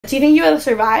Do you think you would have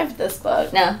survived this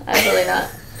book? No, absolutely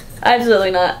not. Absolutely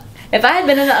not. If I had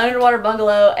been in an underwater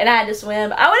bungalow and I had to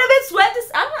swim, I would have been swept.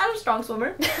 I'm not a strong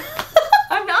swimmer.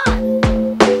 I'm not.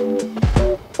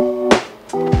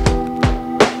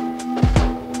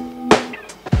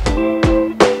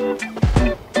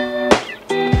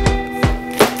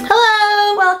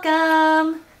 Hello!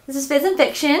 Welcome. This is Fizz and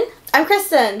Fiction. I'm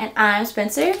Kristen. And I'm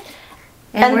Spencer.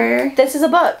 And this is a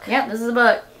book. Yep, this is a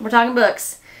book. We're talking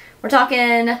books. We're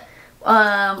talking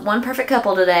One Perfect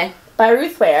Couple today. By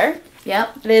Ruth Ware.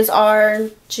 Yep. It is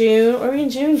our June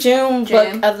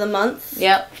book of the month.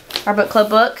 Yep. Our book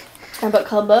club book. Our book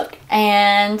club book.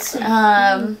 And you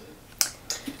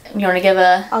want to give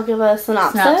a... I'll give a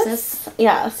synopsis.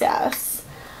 Yes.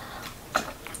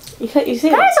 You see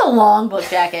that is a long book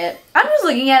jacket. I'm just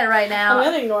looking at it right now. I'm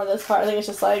going to ignore this part. I think it's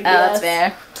just like, that's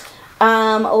fair.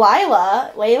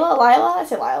 Lila. I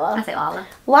say Lila.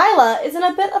 Lila is in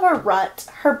a bit of a rut.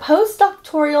 Her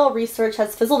postdoctoral research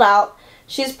has fizzled out.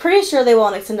 She's pretty sure they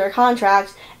won't extend her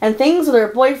contract, and things with her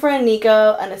boyfriend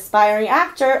Nico, an aspiring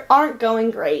actor, aren't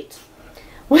going great.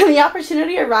 When the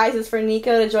opportunity arises for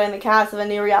Nico to join the cast of a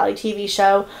new reality TV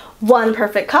show, One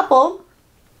Perfect Couple,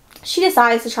 she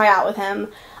decides to try out with him.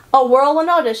 A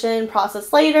whirlwind audition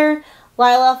process later,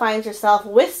 Lila finds herself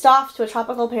whisked off to a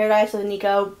tropical paradise with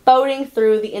Nico, boating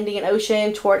through the Indian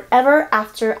Ocean toward Ever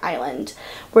After Island,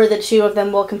 where the two of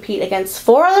them will compete against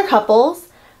 4 other couples.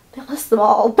 They list them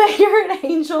all. Beggar and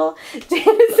Angel, Dennis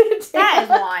and That is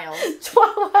wild.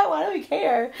 Why do we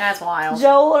care? That's wild.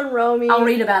 Joel and Romy. I'll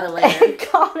read about it later. And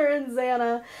Connor and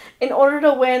Xana. In order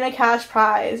to win a cash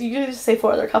prize. You could just say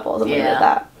 4 other couples and leave it at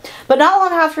that. But not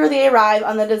long after they arrive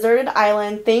on the deserted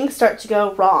island, things start to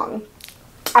go wrong.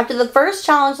 After the first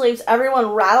challenge leaves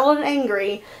everyone rattled and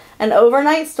angry, an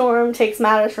overnight storm takes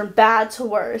matters from bad to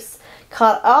worse.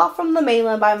 Cut off from the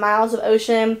mainland by miles of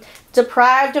ocean,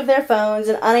 deprived of their phones,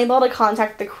 and unable to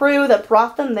contact the crew that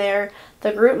brought them there,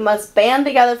 the group must band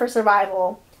together for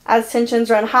survival. As tensions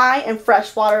run high and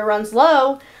fresh water runs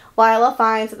low, Lila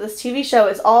finds that this TV show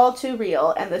is all too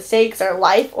real, and the stakes are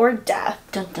life or death.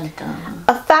 Dun, dun, dun.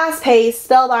 A fast-paced,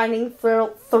 spellbinding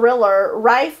thriller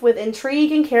rife with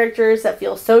intrigue and characters that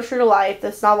feel so true to life,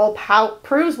 this novel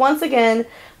proves once again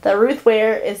that Ruth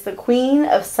Ware is the queen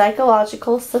of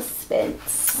psychological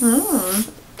suspense. Dun,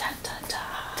 dun, dun.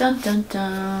 Dun, dun,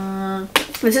 dun.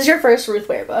 This is your first Ruth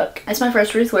Ware book. It's my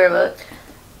first Ruth Ware book.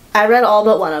 I read all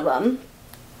but one of them.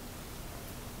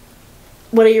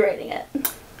 What are you rating it?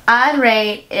 I'd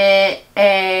rate it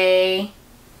a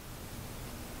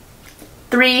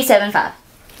 3.75.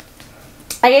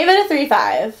 I gave it a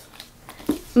 3.5.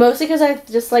 Mostly because I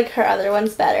just like her other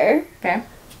ones better. Fair.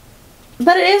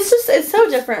 But it's so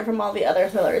different from all the other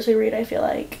thrillers we read, I feel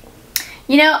like.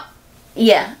 You know,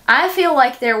 yeah. I feel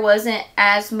like there wasn't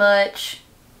as much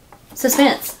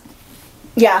suspense.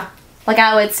 Yeah. Like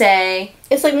I would say...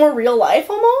 It's like more real life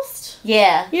almost.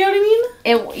 Yeah. You know what I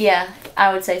mean? Yeah,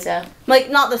 I would say so. Like,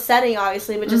 not the setting,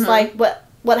 obviously, but just like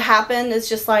what happened is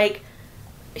just like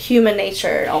human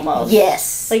nature almost.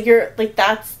 Yes. Like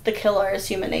that's the killer is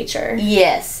human nature.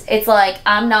 Yes. It's like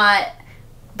I'm not...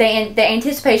 The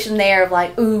anticipation there of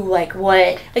like, ooh, like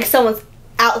what? Like someone's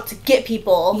out to get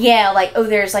people. Yeah, like, oh,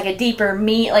 there's like a deeper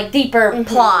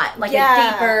plot. Like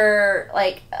a deeper,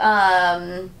 like,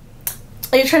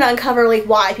 you're trying to uncover like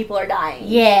why people are dying.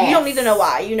 Yeah. You don't need to know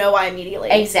why. You know why immediately.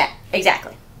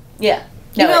 Exactly. Yeah.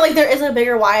 No, you know, like there is a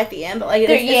bigger why at the end, but like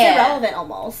it's irrelevant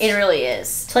almost. It really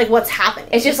is. To like what's happening.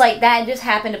 It's just like that just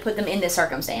happened to put them in this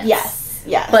circumstance. Yes.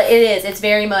 But it is. It's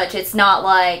very much. It's not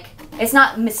like. It's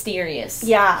not mysterious.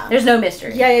 Yeah. There's no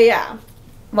mystery. Yeah.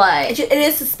 Like it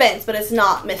is suspense, but it's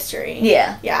not mystery.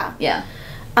 Yeah.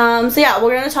 So yeah,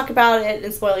 we're gonna talk about it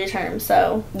in spoiler terms.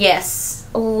 So yes,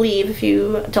 leave if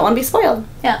you don't want to be spoiled.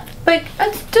 Yeah, but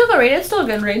it's still a good read. It's still a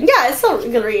good read. Yeah, it's still a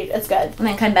good read. It's good. And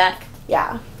then come back.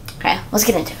 Yeah. Okay, let's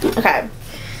get into it. Okay.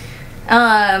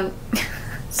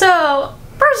 So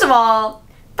first of all,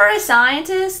 for a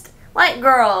scientist, like,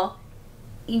 girl,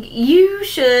 you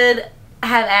should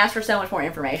have asked for so much more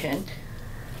information.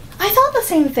 I thought the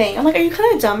same thing. I'm like, are you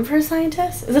kind of dumb for a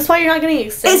scientist? Is this why you're not getting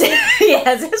extended?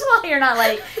 Yeah, is this why you're not,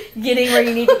 like, getting where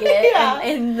you need to get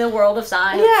in the world of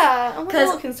science? Yeah, I'm a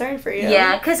little concerned for you.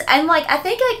 Yeah, because, and, like, I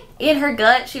think, like, in her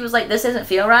gut, she was like, this doesn't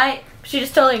feel right. She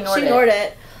just totally ignored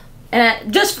it.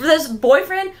 And just for this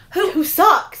boyfriend who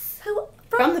sucks. Who,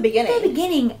 from the beginning. From the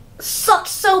beginning, sucked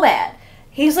so bad.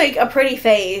 He's, like, a pretty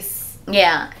face.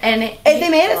 Yeah, and they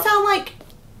made it sound like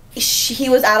he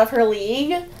was out of her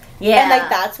league. Yeah. And, like,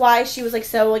 that's why she was, like,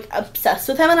 so, like, obsessed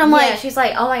with him. And I'm like... Yeah, she's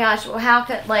like, oh, my gosh, well, how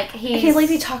could, like, he's like,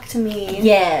 he talked to me.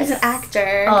 Yes. He's an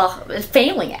actor. Oh, a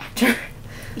failing actor.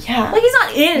 Yeah. Like, he's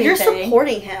not in anything. You're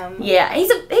supporting him. Yeah, he's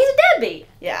a deadbeat.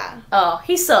 Yeah. Oh,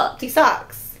 he sucked. He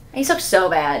sucks. He sucked so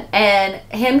bad. And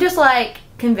him just, like,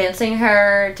 convincing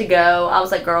her to go, I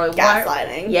was like, girl,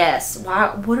 gaslighting. Yes. Why?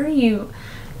 What are you...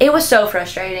 It was so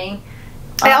frustrating.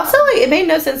 I also, like, it made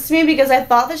no sense to me because I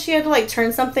thought that she had to, like,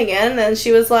 turn something in, and then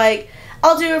she was like,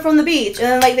 I'll do it from the beach. And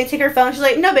then, like, they take her phone, she's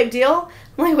like, no big deal.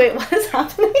 I'm like, wait, what is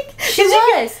happening? She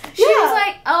was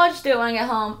like, oh, I'll just do it when I get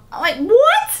home. I'm like,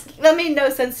 what? That made no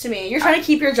sense to me. You're trying to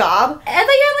keep your job. I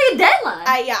thought you had, like, a deadline.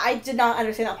 I did not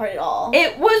understand that part at all.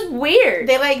 It was weird.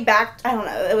 They, like, backed, I don't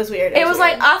know, it was weird. It was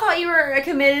like, I thought you were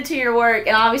committed to your work,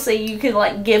 and obviously you could,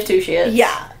 like, give two shits.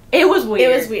 Yeah. It was weird.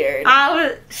 It was weird.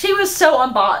 She was so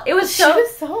unbothered. She was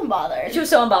so unbothered. She was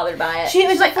so unbothered by it. She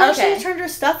was like, okay. She turned her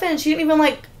stuff in. She didn't even,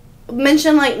 like,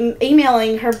 mention, like,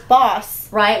 emailing her boss.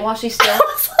 Right, while she's still...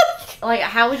 like,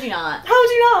 how would you not? How would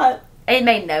you not? It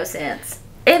made no sense.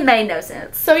 It made no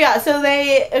sense. So, yeah, so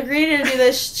they agreed to do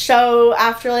this show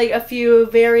after, like, a few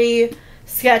very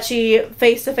sketchy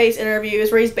face-to-face interviews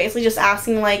where he's basically just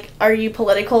asking, like, are you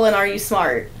political and are you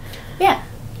smart? Yeah.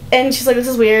 And she's like, this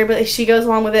is weird, but she goes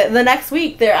along with it. The next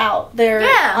week, they're out. They're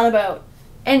on a boat.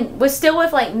 And was still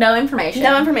with, like, no information.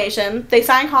 No information. They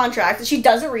sign contracts that she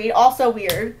doesn't read. Also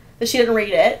weird that she didn't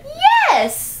read it.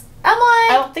 Yes! I'm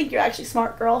like... I don't think you're actually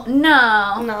smart, girl.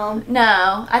 No. No.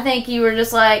 No. I think you were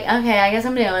just like, okay, I guess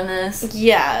I'm doing this.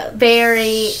 Yeah.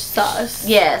 Very... sus.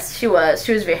 Yes, she was.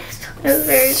 She was very sus. It was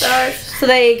very sus. So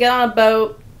they get on a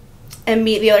boat and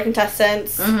meet the other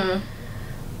contestants. Mm-hmm.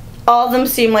 All of them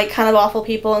seem like kind of awful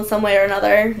people in some way or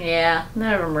another. Yeah.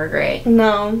 None of them were great.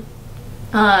 No.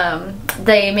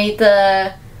 They meet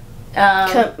the...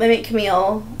 they meet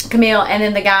Camille. Camille, and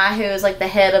then the guy who is, like, the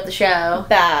head of the show.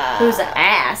 Baz. Who's an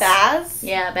ass. Baz?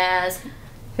 Yeah, Baz.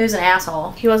 Who's an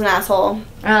asshole. He was an asshole.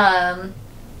 And,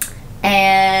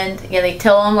 yeah, they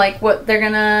tell him, like, what they're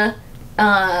gonna,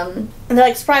 And they're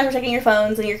like, surprise, we're taking your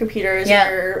phones and your computers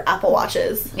and your Apple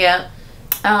Watches. Yeah.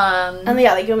 And,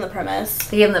 yeah, they give him the premise.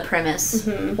 They give him the premise.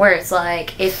 Mm-hmm. Where it's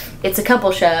like, if it's a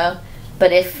couple show,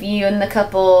 but if you and the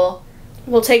couple...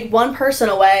 We'll take one person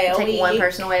away a week. Take one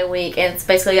person away a week. And it's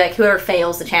basically like whoever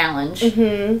fails the challenge.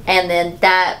 Mm-hmm. And then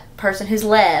that person who's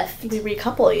left... We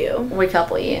recouple you.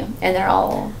 Recouple you. And they're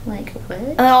all like, what?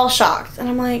 And they're all shocked. And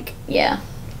I'm like... Yeah.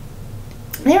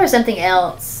 There was something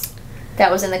else that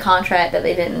was in the contract that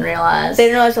they didn't realize. They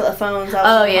didn't realize that the phones...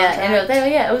 Oh, yeah. And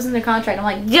it was in the contract. I'm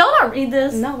like, did y'all not read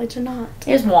this? No, they did not.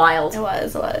 It was wild. It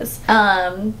was.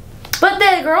 But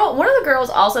one of the girls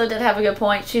also did have a good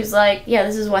point. She's like, yeah,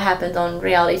 this is what happens on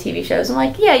reality TV shows. I'm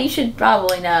like, yeah, you should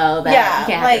probably know that you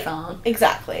can't have your phone.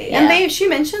 Exactly. Yeah. And she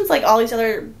mentions, like, all these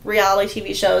other reality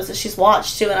TV shows that she's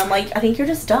watched, too. And I'm like, I think you're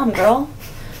just dumb, girl.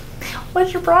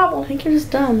 What's your problem? I think you're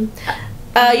just dumb.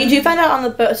 You do find out on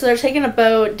the boat. So they're taking a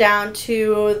boat down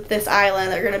to this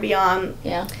island they're going to be on.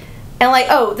 Yeah. And, like,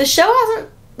 the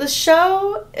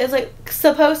show is, like,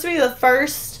 supposed to be the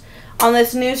first... on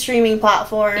this new streaming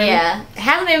platform. Yeah. It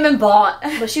hasn't even been bought.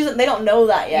 But they don't know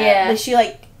that yet. Yeah. But she,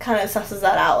 like, kind of susses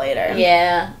that out later.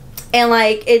 Yeah. And,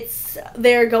 like,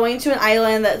 they're going to an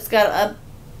island that's got a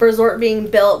resort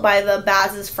being built by the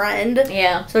Baz's friend.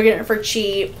 Yeah. So we're getting it for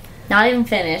cheap. Not even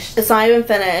finished. It's not even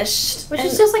finished. Which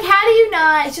is just like, how do you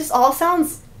not? It just all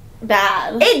sounds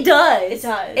bad. It does. It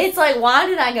does. It's like, why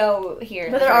did I go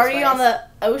here? But they're already on the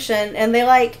ocean, and they,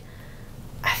 like...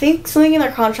 I think something in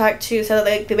their contract, too, said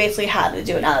that they basically had to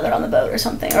do it now that they're on the boat or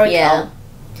something. Or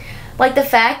Like, the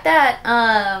fact that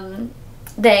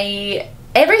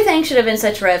everything should have been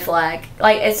such a red flag.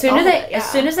 Like, as soon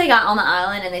as they got on the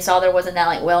island and they saw there wasn't that,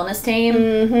 like, wellness team,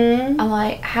 I'm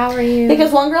like, how are you?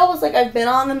 Because one girl was like, I've been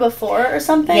on them before or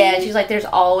something. Yeah, she's like, there's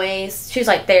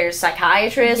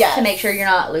psychiatrists to make sure you're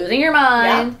not losing your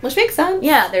mind. Yeah, which makes sense.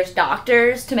 Yeah, there's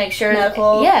doctors to make sure.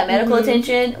 Medical. Medical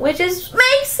attention, which makes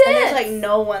sense. And there's, like,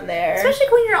 no one there. Especially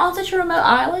when you're on such a remote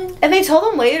island. And they told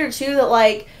them later, too, that,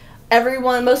 like,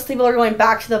 most people are going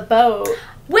back to the boat.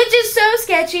 Which is so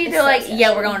sketchy. They're like,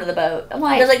 yeah, we're going to the boat. I'm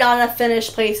like, there's, like, not enough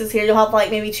finished places here. You'll have,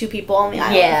 like, maybe 2 people on the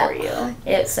island for you.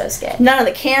 It's so sketchy. None of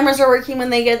the cameras are working when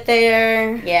they get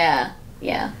there. Yeah.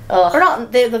 Ugh. Or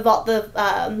not,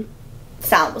 the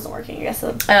sound wasn't working, I guess.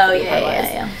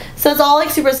 Yeah. So it's all, like,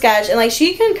 super sketch. And, like,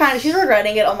 she's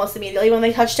regretting it almost immediately when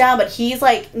they touch down. But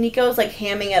Nico's, like,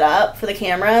 hamming it up for the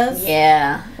cameras.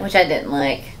 Yeah. Which I didn't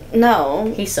like.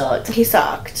 No. He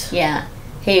sucked. Yeah.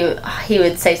 He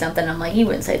would say something. I'm like, he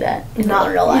wouldn't say that. Not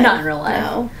in real life.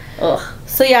 No. Ugh.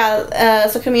 So yeah,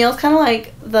 so Camille's kind of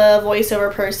like the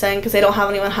voiceover person because they don't have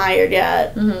anyone hired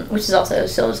yet. Mm-hmm. Which is also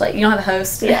still just like, you don't have a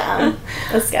host. Yeah.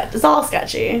 It's all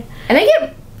sketchy. And they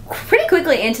get pretty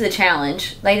quickly into the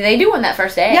challenge. Like, they do win that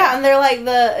first day. Yeah, and they're like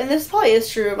and this probably is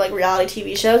true of like reality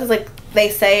TV shows. It's like they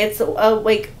say it's a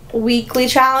like weekly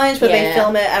challenge, but they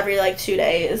film it every like 2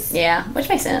 days. Yeah, which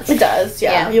makes sense. It does.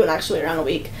 Yeah, you wouldn't actually wait around a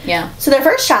week. Yeah. So their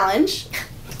first challenge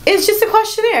is just a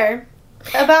questionnaire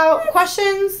about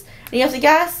questions, and you have to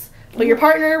guess what your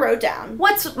partner wrote down.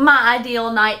 What's my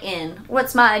ideal night in?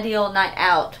 What's my ideal night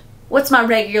out? What's my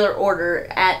regular order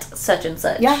at such and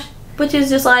such? Yeah. Which is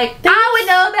just like, I would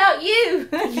know about you.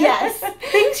 Yes.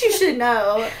 Things you should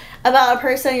know about a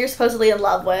person you're supposedly in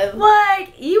love with.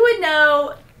 Like, you would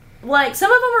know, like,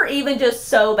 some of them are even just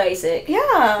so basic.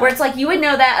 Yeah. Where it's like, you would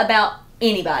know that about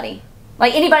anybody.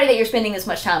 Like, anybody that you're spending this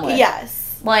much time with.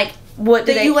 Yes. Like, what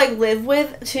do that you, like, live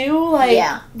with, too? Like,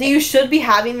 that you should be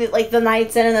having, like, the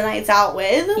nights in and the nights out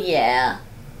with. Yeah.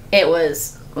 It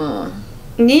was,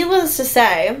 Needless to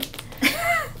say...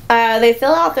 they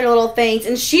fill out their little things,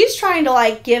 and she's trying to,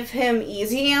 like, give him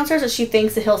easy answers that she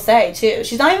thinks that he'll say, too.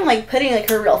 She's not even, like, putting, like,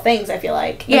 her real things, I feel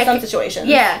like, in some situations.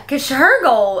 Yeah, because her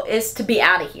goal is to be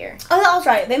out of here. Oh, that was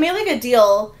right. They made, like, a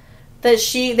deal that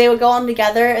they would go on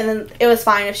together, and then it was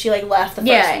fine if she, like, left the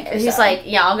first week. He's like,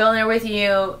 I'll go in there with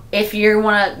you. If you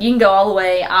can go all the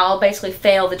way. I'll basically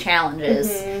fail the challenges.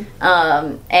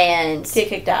 And... get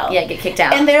kicked out. Yeah, get kicked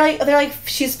out. And they're like,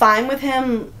 she's fine with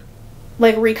him...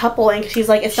 like recoupling because she's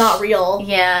like, it's not real.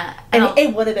 Yeah, and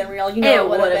it would have been real. You know, it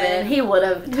would have been. He would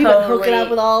have totally hooking up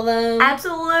with all of them.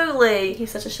 Absolutely. He's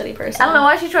such a shitty person. I don't know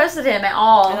why she trusted him at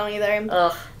all. I don't either.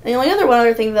 Ugh. And the only one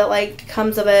other thing that like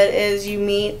comes of it is you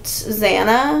meet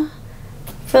Xana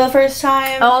for the first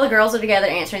time. All the girls are together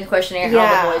answering the questionnaire.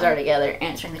 Yeah. All the boys are together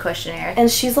answering the questionnaire.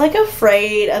 And she's like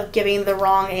afraid of giving the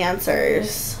wrong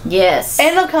answers. Yes.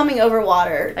 And of coming over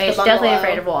water. She's definitely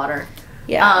afraid of water.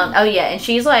 Yeah. And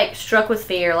she's like struck with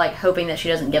fear, like hoping that she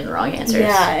doesn't give the wrong answers.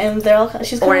 Yeah, and they're all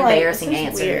she's or kind of embarrassing like,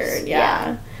 answers. Weird.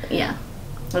 Yeah.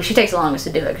 Well, she takes the longest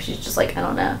to do it because she's just like, I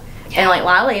don't know. Yeah. And like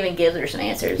Lila even gives her some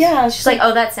answers. Yeah, she's like,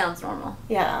 oh, that sounds normal.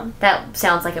 Yeah. That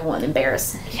sounds like it wouldn't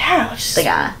embarrass. Yeah. The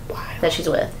guy that she's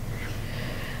with.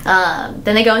 Then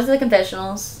they go into the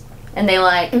confessionals and they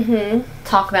like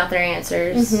talk about their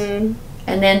answers, and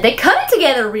then they cut it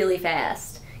together really fast.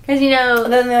 Because,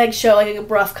 and then they, like, show, like, a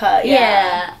rough cut.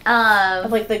 Yeah.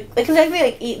 Of, like, because I think they,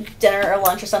 like, eat dinner or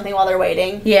lunch or something while they're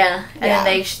waiting. Yeah. And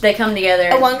then they come together.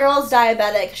 And one girl is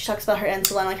diabetic. She talks about her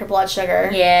insulin, like, her blood sugar.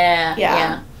 Yeah.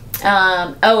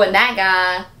 And that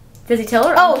guy, does he tell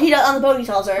her? Oh, on the boat he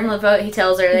tells her. On the boat he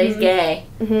tells her that he's gay.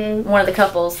 One of the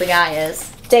couples, the guy is.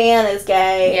 Dan is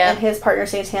gay, and his partner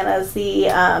Santana is the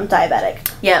diabetic.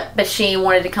 Yep, but she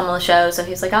wanted to come on the show, so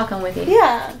he's like, I'll come with you.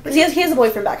 Yeah, because he has a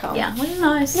boyfriend back home. Yeah, which is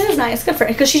nice. It is nice. Good for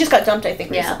him, because she just got dumped, I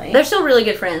think, recently. They're still really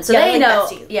good friends, so they know.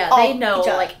 Besties. Yeah, they know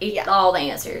all the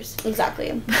answers.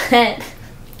 Exactly.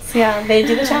 Yeah, they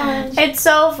do the challenge. It's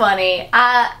so funny.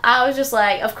 I was just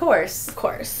like, of course. Of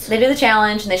course. They do the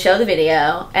challenge and they show the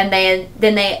video, and then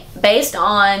they based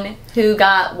on who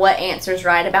got what answers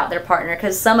right about their partner,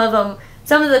 because some of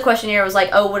the questionnaire was like,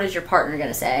 oh, what is your partner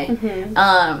gonna say?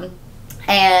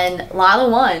 And Lila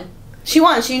won. She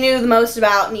won. She knew the most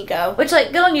about Nico. Which,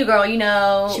 like, good on you, girl.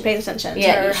 She pays attention.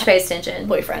 Yeah, she pays attention.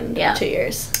 Boyfriend. Yeah. 2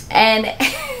 years. And he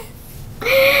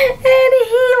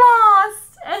lost.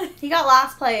 He got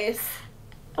last place.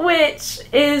 Which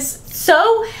is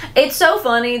it's so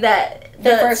funny that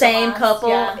the same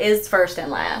couple is first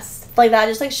and last. Like, that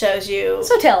just, like, shows you...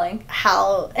 So telling.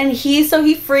 How... And he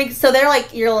freaks... So they're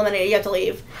like, you're eliminated, you have to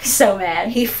leave. He's so mad.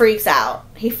 He freaks out.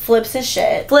 He flips his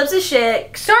shit.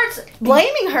 Starts...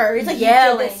 blaming her. He's like,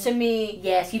 yelling. You did this to me.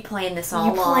 Yes, you planned this all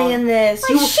along. You planned this.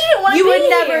 Like, she didn't want to be You would here.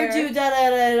 never do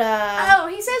da-da-da-da. Oh,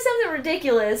 he said something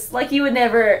ridiculous. Like, you would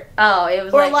never... Oh, it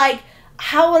was or like,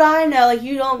 how would I know? Like,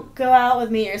 you don't go out with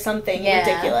me or something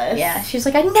ridiculous. Yeah. She's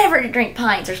like, I never drink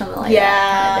pints or something like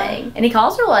that kind of thing. And he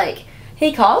calls her like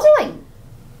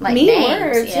mean names.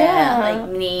 words, like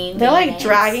mean. They're like names.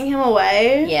 dragging him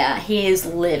away. Yeah, he is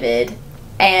livid,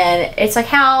 and it's like,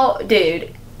 how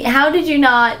did you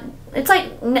not? It's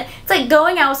like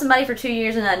going out with somebody for 2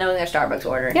 years and not knowing their Starbucks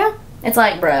order. Yeah, it's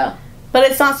like, bro. But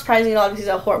it's not surprising at all because he's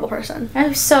a horrible person. I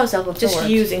was so self-absorbed. Just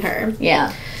using her.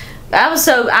 Yeah. I was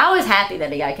happy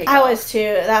that he got kicked off. I was too.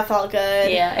 That felt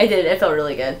good. Yeah, it did. It felt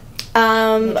really good.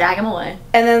 Drag him away.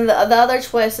 And then the other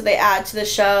twist that they add to the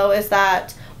show is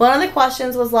that one of the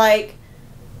questions was like,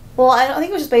 well, I don't think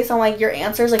it was just based on like your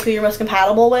answers, like who you're most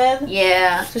compatible with.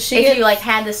 Yeah. So if you like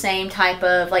had the same type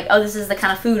of like, oh, this is the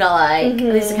kind of food I like,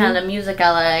 this is the kind of music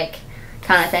I like,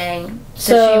 kind of thing.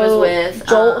 So she was with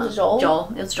Joel. Was it Joel?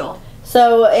 Joel. It was Joel.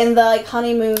 So in the like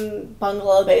honeymoon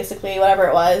bungalow, basically, whatever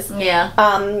it was. Yeah.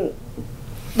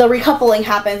 the recoupling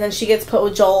happens and she gets put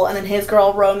with Joel, and then his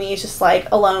girl Romy is just like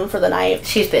alone for the night.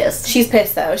 She's pissed. She's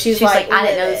pissed though. She's like I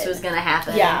didn't know this was gonna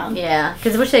happen. Yeah.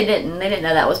 Because which they didn't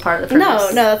know that was part of the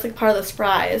purpose. No, that's like part of the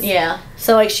surprise. Yeah.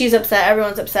 So like she's upset,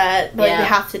 everyone's upset, but like they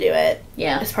have to do it.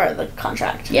 Yeah. It's part of the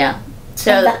contract. Yeah.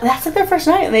 So that's like their first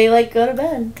night. They like go to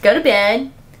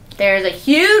bed. There's a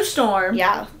huge storm.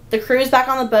 Yeah. The crew's back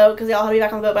on the boat because they all had to be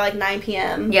back on the boat by like 9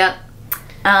 p.m. Yep.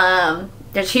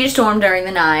 There's a huge storm during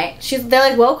the night. They're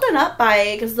like woken up by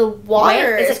it because the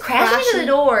water is crashing into the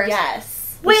doors.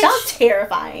 Yes. Which sounds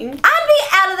terrifying. I'd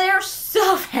be out of there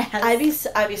so fast.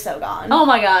 I'd be so gone. Oh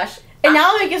my gosh. And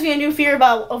now it gives me a new fear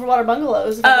about overwater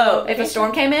bungalows. If a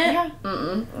storm came in? Yeah.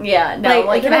 Yeah, no.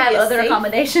 Like can I have other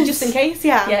accommodations? Just in case,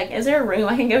 yeah. Yeah, is there a room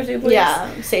I can go to, please?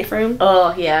 Yeah, safe room.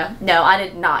 Oh, yeah. No, I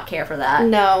did not care for that.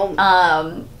 No.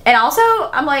 And also,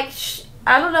 I'm like,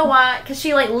 I don't know why, because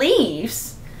she, like,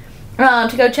 leaves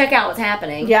to go check out what's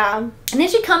happening. Yeah. And then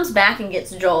she comes back and gets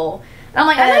Joel. And I'm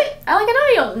like, I know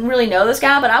you don't really know this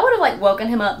guy, but I would have, like, woken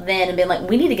him up then and been like,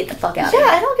 we need to get the fuck out of here. Yeah,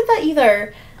 I don't get that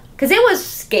either. Because it was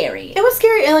scary. It was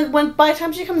scary, and like by the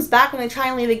time she comes back, when they try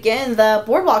and leave again, the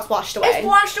boardwalk's washed away. It's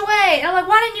washed away. And I'm like,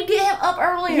 why didn't you get him up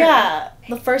earlier? Yeah,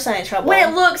 the first sign of trouble. When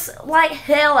it looks like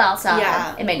hell outside.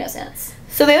 Yeah. It made no sense.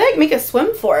 So they like make a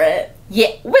swim for it. Yeah,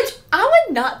 which I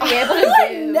would not be able to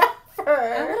do. Never.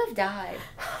 I would have died.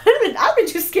 I've been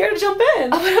too scared to jump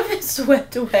in. I would have been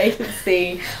swept away to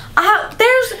sea. I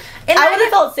would have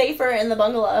felt safer in the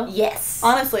bungalow. Yes.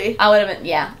 Honestly. I would have been,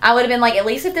 I would have been like, at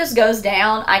least if this goes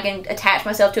down, I can attach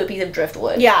myself to a piece of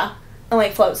driftwood. Yeah. And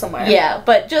like float somewhere. Yeah,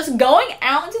 but just going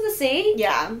out into the sea?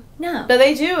 Yeah. No. But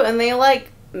they do, and they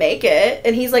like make it.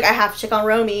 And he's like, I have to check on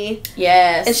Romy.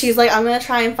 Yes. And she's like, I'm going to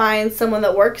try and find someone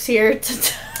that works here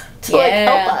to like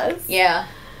help us. Yeah.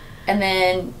 And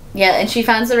then, and she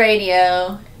finds the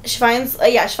radio. She finds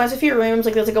a few rooms,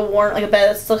 like there's like a bed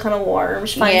that's still kind of warm.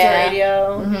 She finds a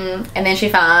radio. Mm-hmm. And then she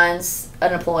finds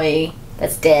an employee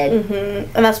that's dead.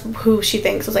 Mm-hmm. And that's who she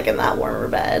thinks was like in that warmer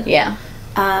bed. Yeah.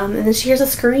 And then she hears a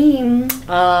scream.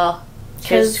 Oh, she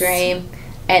hears a scream.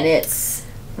 And it's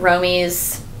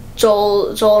Romy's... Joel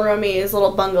and Romy's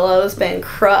little bungalow has been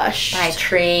crushed. By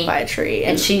a tree.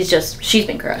 And she's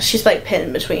been crushed. She's like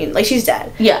pinned between, like she's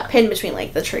dead. Yeah. Pinned between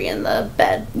like the tree and the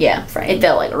bed. Yeah. Frame. It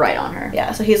fell like right on her.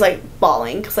 Yeah, so he's like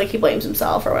bawling because like he blames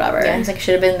himself or whatever. Yeah, he's like,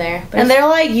 should have been there. And they're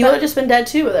like, you would have just been dead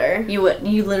too with her. You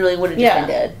literally would have just been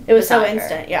dead. It was so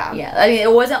instant, yeah. Yeah. I mean,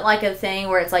 it wasn't like a thing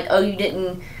where it's like, oh, you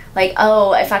didn't... Like,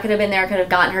 oh, if I could have been there, I could have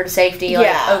gotten her to safety,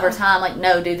 like, over time. Like,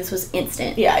 no, dude, this was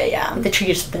instant. Yeah. The tree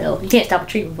just fell. You can't stop a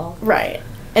tree from falling. Right.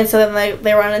 And so then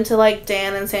they run into, like,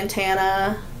 Dan and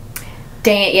Santana.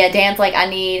 Dan's like, I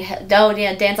need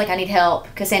help.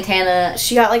 Because Santana...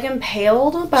 She got, like,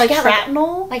 impaled by, like,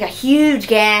 shrapnel. Like a huge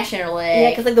gash in her leg. Yeah,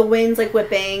 because, like, the wind's, like,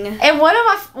 whipping. And one of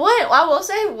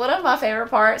my favorite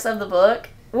parts of the book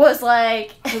was,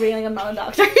 like... Her being, like, I'm not a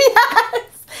doctor. Yes!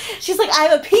 She's like, I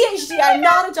have a PhD, I'm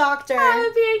not a doctor. I have a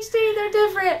PhD, they're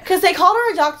different. Because they called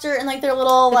her a doctor in, like, their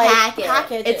little,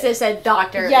 package. It just said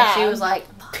doctor, yeah. And she was like...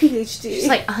 PhD. She's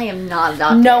like, I am not a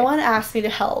doctor. No one asked me to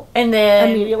help. And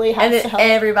then... Immediately has to help.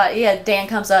 Everybody... Yeah, Dan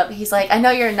comes up. He's like, I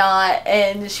know you're not.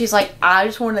 And she's like, I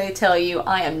just wanted to tell you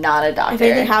I am not a doctor. If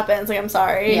anything happens, like, I'm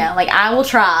sorry. Yeah, like, I will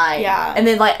try. Yeah. And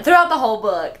then, like, throughout the whole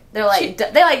book, they're like...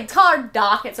 they call her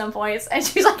Doc at some points. And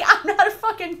she's like, I'm not a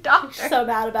fucking doctor. She's so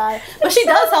bad about it. But she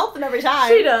does help them every time.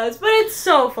 She does. But it's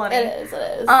so funny. It is.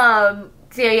 So,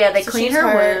 they clean her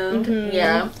wound. Mm-hmm.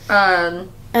 Yeah.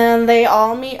 And they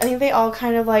all meet. I think they all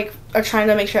kind of like are trying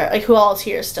to make sure like who all is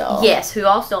here still. Yes, who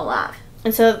all still alive.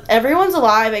 And so everyone's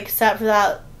alive except for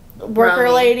that worker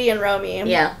lady and Romy.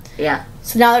 Yeah.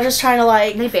 So now they're just trying to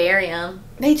like they bury him.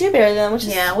 They do bury them,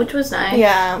 which was nice.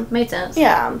 Yeah, made sense.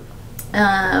 Yeah.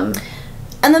 And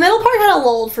the middle part kind of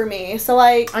lulled for me. So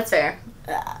like that's fair.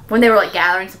 When they were like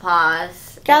gathering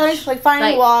supplies, like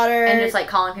finding water, and just like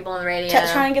calling people on the radio,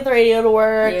 trying to get the radio to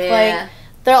work. Yeah. Like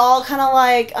they're all kind of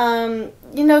like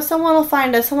someone will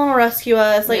find us, someone will rescue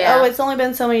us. Like, oh, it's only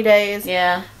been so many days.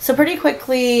 Yeah. So pretty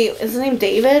quickly, is his name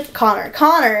David? Connor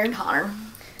kind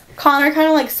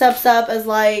of like steps up as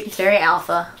like... He's very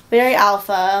alpha.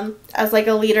 As like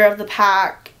a leader of the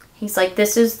pack. He's like,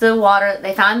 this is the water.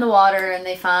 They find the water and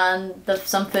they find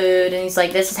some food. And he's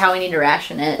like, this is how we need to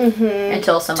ration it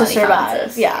until somebody finds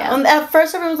us. Yeah. And at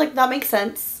first everyone was like, that makes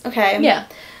sense. Okay. Yeah.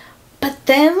 But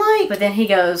then he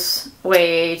goes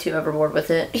way too overboard with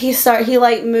it. He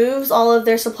like moves all of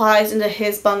their supplies into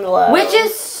his bungalow, which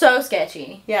is so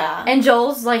sketchy. Yeah. And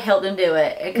Joel's like helped him do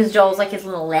it because Joel's like his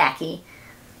little lackey.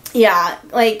 Yeah,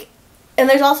 like, and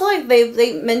there's also like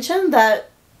they mentioned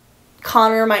that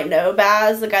Connor might know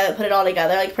Baz, the guy that put it all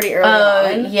together, like, pretty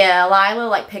early on. Yeah, Lila,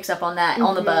 like, picks up on that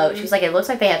on the boat. She's like, it looks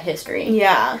like they have history.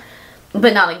 Yeah.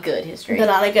 But not a good history. But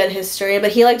not a good history.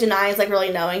 But he, like, denies, like,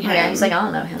 really knowing him. Yeah, he's like, I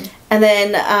don't know him. And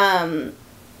then,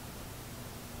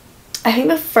 I think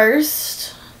the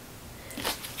first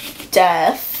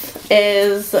death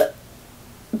is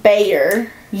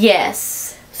Bayer.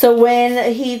 Yes. So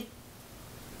when he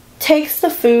takes the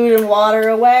food and water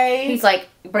away... He's like,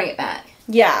 bring it back.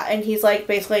 Yeah, and he's like,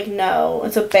 basically like, no.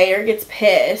 And so Bayer gets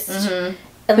pissed. Mm-hmm.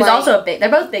 And Who's like, also they're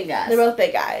both big guys. They're both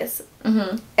big guys.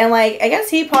 Mm-hmm. And like, I guess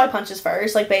he probably punches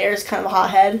first. Like, Bayer's kind of a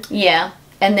hothead. Yeah.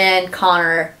 And then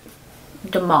Connor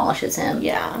demolishes him.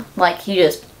 Yeah. Like, he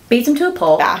just beats him to a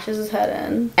pulp. Bashes his head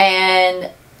in.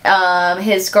 And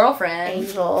his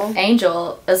girlfriend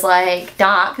Angel is like,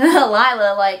 Doc,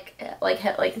 Lila, like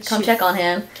come check on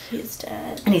him. He's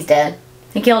dead. And he's dead.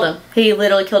 He killed him. He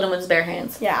literally killed him with his bare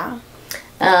hands. Yeah.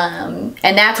 And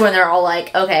that's when they're all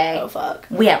like, okay, oh fuck,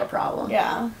 we have a problem.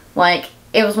 Yeah. Like,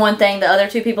 it was one thing, the other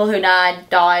two people who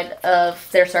died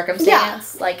of their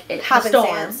circumstance. Yeah. Like, it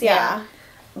storm. Yeah.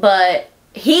 But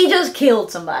he just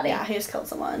killed somebody. Yeah, he just killed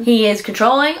someone. He is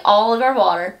controlling all of our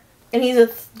water. And he's a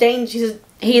danger.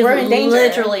 He's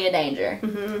literally a danger.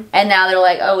 Mm-hmm. And now they're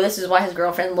like, oh, this is why his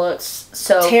girlfriend looks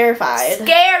so terrified,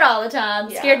 scared all the time,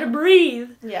 scared to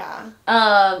breathe. Yeah.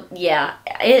 Yeah.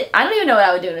 I don't even know what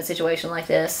I would do in a situation like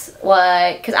this.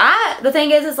 Like, the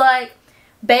thing is like,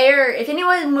 Bear, if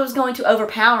anyone was going to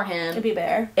overpower him, it'd be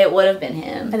Bear. It would have been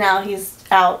him. And now he's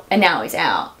out.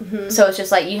 Mm-hmm. So it's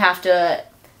just like, you have to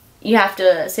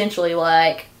essentially,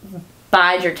 like,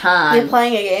 bide your time. You're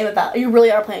playing a game you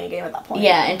really are playing a game at that point.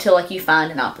 Yeah, until, like, you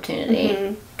find an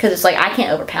opportunity. Because it's like, I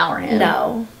can't overpower him.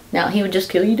 No, he would just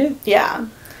kill you, dude. Yeah.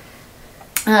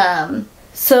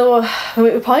 So,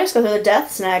 we probably just go through the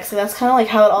deaths next. So that's kind of like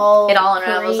how it all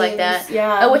unravels like that.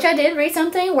 Yeah. Which I did read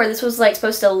something where this was, like,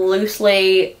 supposed to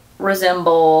loosely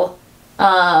resemble,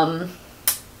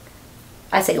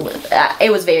 I say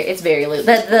it's very loose.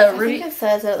 I think it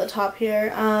says it at the top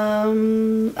here.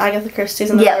 Agatha Christie's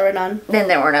and then there were none. Then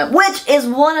there were none. Which is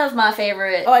one of my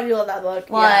favorite. Oh, I do love that book.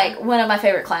 Like, one of my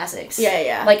favorite classics.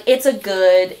 Yeah. Like, it's a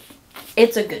good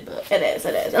book. It is.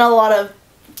 And a lot of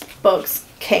books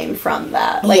came from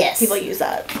that. Like, people use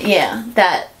that. Yeah,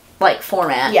 that, like,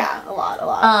 format. Yeah, a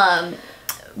lot.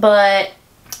 But,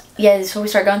 yeah, so we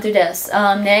start going through deaths.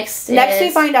 Next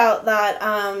we find out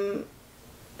that,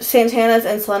 Santana's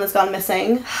insulin has gone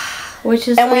missing. Which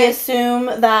is, and we assume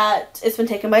that it's been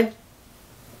taken by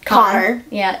Connor.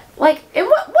 Yeah. Like,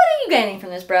 what are you gaining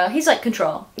from this, bro? He's like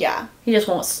control. Yeah. He just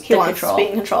wants control. To be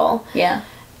in control. Yeah.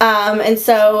 And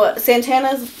so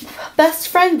Santana's best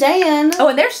friend Dan. Oh,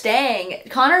 and they're staying.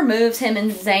 Connor moves him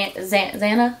and Xana. Is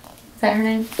that her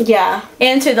name? Yeah.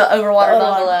 Into the overwater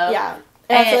bungalow. Yeah.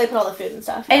 And that's where they put all the food and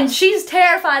stuff. And she's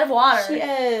terrified of water. She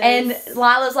is. And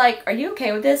Lila's like, are you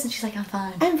okay with this? And she's like, I'm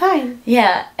fine. I'm fine.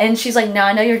 Yeah. And she's like, no,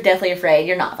 I know you're deathly afraid.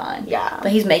 You're not fine. Yeah.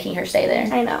 But he's making her stay there.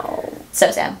 I know.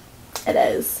 So sad. It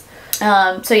is.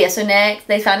 So next,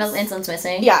 they find out the insulin's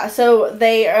missing. Yeah, so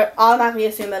they automatically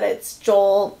assume that it's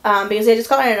Joel, because they just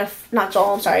got in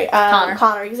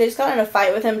Connor, because they just got in a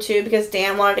fight with him too, because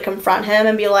Dan wanted to confront him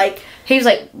and be like, he was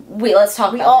like, let's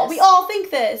talk about this. We all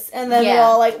think this, and then we're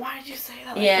all like, why did you say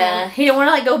that like that? He didn't want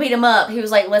to, like, go beat him up. He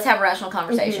was like, let's have a rational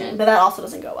conversation. But that also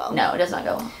doesn't go well. No, it does not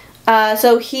go well.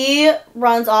 So he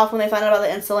runs off when they find out about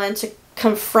the insulin to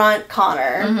confront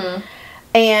Connor,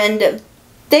 and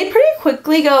they pretty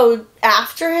quickly go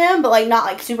after him, but, like, not,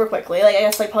 like, super quickly. Like, I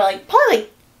guess, like, probably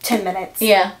 10 minutes.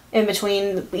 Yeah. In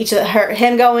between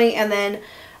him going and then,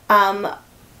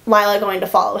 Lila going to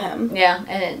follow him. Yeah,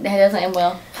 and it doesn't end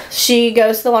well. She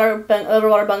goes to the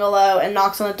overwater bungalow and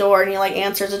knocks on the door, and he, like,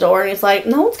 answers the door, and he's like,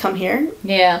 no one's come here.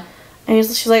 Yeah. And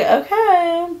she's like,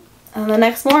 okay. And the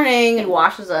next morning... He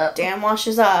washes up. Dan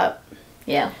washes up.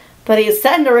 Yeah. But he's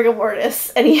set into rigor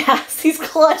mortis, and he's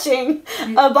clutching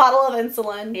a bottle of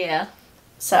insulin. Yeah.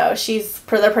 So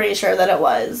they're pretty sure that it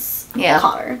was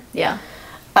Connor. Yeah.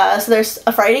 So there's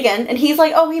a fight again, and he's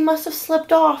like, oh, he must have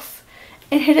slipped off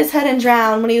and hit his head and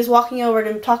drowned when he was walking over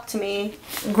to talk to me.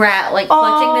 Clutching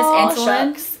this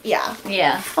insulin? Shucks. Yeah.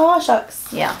 Yeah. Oh,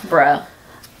 shucks. Yeah, bro.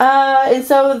 And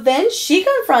so then she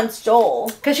confronts Joel.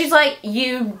 Because she's like,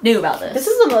 you knew about this. This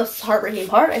is the most heartbreaking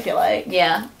part, I feel like.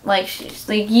 Yeah. Like, she's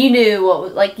like, you knew what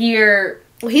was, like, you're...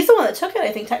 Well, he's the one that took it,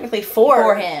 I think, technically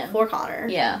for him. For Connor.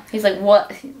 Yeah. He's like, what?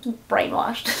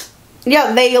 Brainwashed.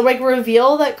 Yeah, they, like,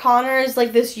 reveal that Connor is,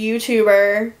 like, this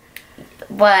YouTuber...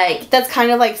 Like, that's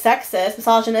kind of, like, sexist,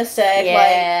 misogynistic.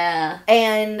 Yeah. Like,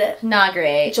 and... Not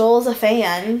great. Joel's a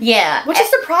fan. Yeah. Which is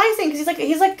surprising, because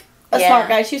he's like a smart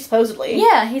guy too, supposedly.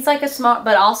 Yeah, he's like a smart,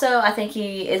 but also I think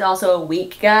he is also a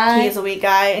weak guy. He is a weak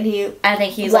guy, and I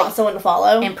think he's wants like someone to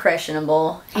follow.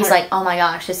 Impressionable. He's like, oh my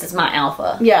gosh, this is my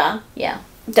alpha. Yeah. Yeah.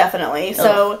 Definitely. Ugh.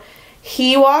 So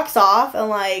he walks off, and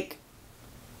like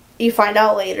you find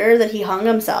out later that he hung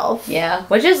himself. Yeah,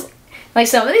 which is like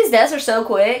some of these deaths are so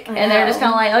quick, and they're just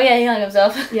kind of like, oh yeah, he hung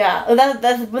himself. Yeah,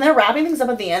 that's when they're wrapping things up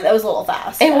at the end. That was a little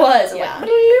fast. It was. Yeah. Like,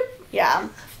 yeah.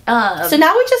 So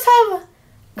now we just have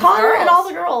Connor and all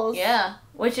the girls. Yeah.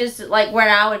 Which is like where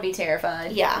I would be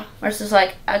terrified. Yeah. Where it's just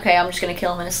like, okay, I'm just gonna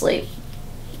kill him in his sleep.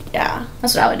 Yeah.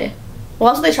 That's what I would do.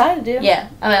 Well, that's what they try to do. Yeah.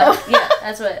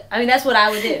 That's what I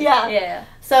would do. Yeah. Yeah.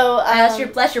 So that's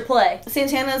your play.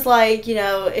 Santana's like, you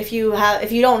know, if you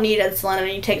don't need insulin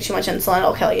and you take too much insulin,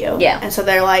 it'll kill you. Yeah. And so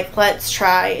they're like, let's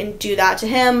try and do that to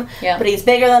him. Yeah. But he's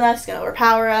bigger than us, he's gonna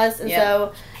overpower us. And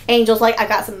so Angel's like, I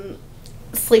got some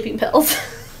sleeping pills.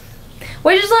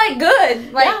 Which is like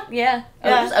good. Like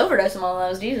just overdose them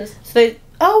on those, Jesus. So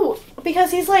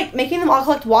because he's like making them all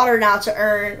collect water now to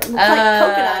earn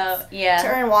coconuts. Yeah. To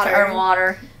earn water. To earn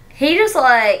water. He just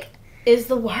like is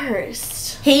the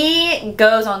worst. He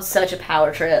goes on such a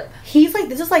power trip. He's like,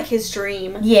 this is like his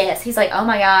dream. Yes, he's like, oh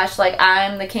my gosh, like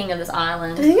I'm the king of this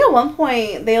island. I think at one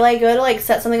point they like go to like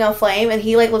set something on flame, and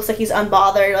he like looks like he's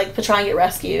unbothered, like trying to get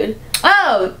rescued.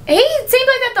 Oh, he seems like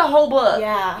that the whole book.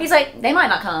 Yeah, he's like, they might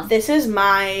not come. This is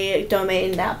my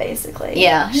domain now, basically.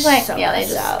 Yeah, he's like, so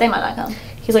they might not come.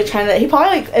 He's like trying to. He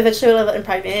probably like eventually would have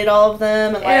impregnated all of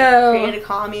them and like created a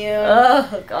commune.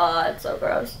 Oh God, so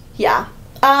gross. Yeah.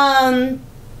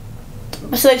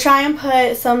 So they try and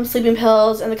put some sleeping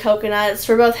pills in the coconuts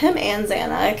for both him and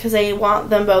Xana because they want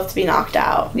them both to be knocked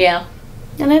out. Yeah.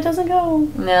 And it doesn't go.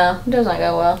 No, it does not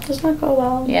go well. It does not go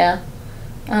well. Yeah.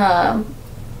 And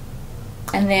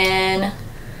then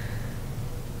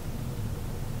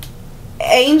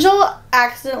Angel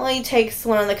accidentally takes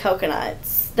one of the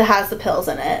coconuts that has the pills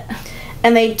in it.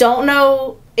 And they don't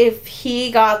know if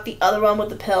he got the other one with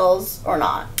the pills or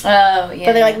not. Oh, yeah.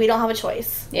 But they're like, we don't have a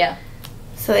choice. Yeah.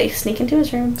 So they sneak into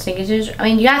his room. I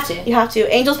mean, you have to. You have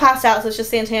to. Angel's passed out, so it's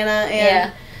just Santana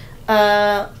and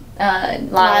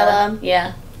Lila.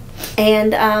 Yeah.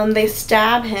 And they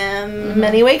stab him,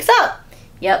 and he wakes up.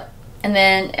 Yep. And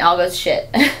then it all goes to shit.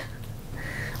 It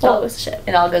all goes to shit.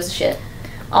 It all goes to shit.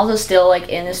 Also still, like,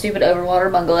 in the stupid overwater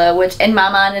bungalow, which in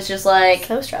my mind is just, like...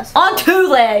 so stressful. On two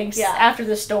legs after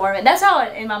the storm. And that's how,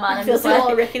 in my mind, I'm just like... a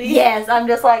little rickety. Yes, I'm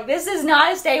just like, this is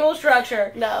not a stable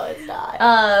structure. No, it's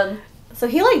not. So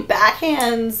he, like,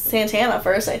 backhands Santana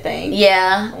first, I think.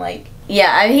 Yeah. Like...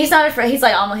 yeah, I mean, he's not afraid. He's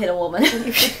like, I'm gonna hit a woman.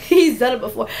 He's done it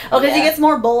before. Oh, because he gets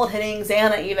more bold hitting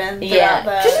Xana even.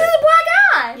 Yeah. She's a black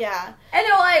eye. Yeah. And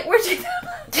they're like, where'd she...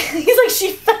 He's like,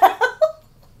 she fell.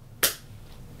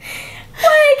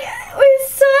 Like, with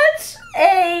such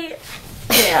a...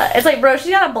 yeah, it's like, bro, she's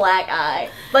got a black eye.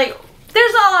 Like,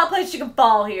 there's not a lot of places you can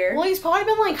fall here. Well, he's probably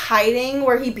been, like, hiding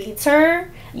where he beats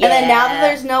her. Yeah. And then now that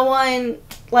there's no one,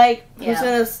 like, who's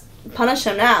gonna punish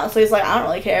him now. So he's like, I don't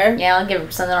really care. Yeah, I'll give her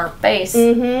something on her face.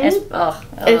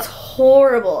 Mm-hmm. It's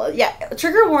horrible. Yeah,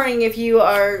 trigger warning if you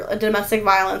are a domestic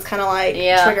violence kind of, like,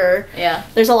 trigger. Yeah.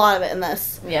 There's a lot of it in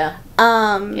this. Yeah.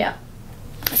 Yeah.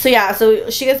 So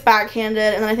she gets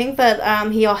backhanded, and then I think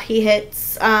that he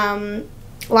hits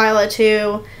Lila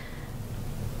too.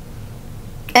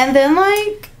 And then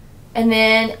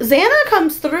Xana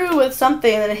comes through with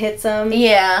something that hits him.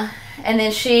 Yeah. And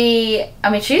then she's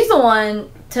the one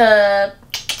to...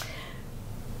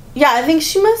 yeah, I think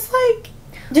she must, like...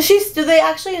 Did they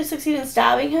actually succeed in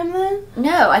stabbing him then?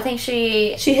 No, I think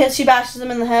she bashes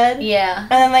him in the head. Yeah. And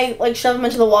then they, like, shove him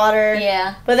into the water.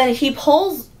 Yeah. But then he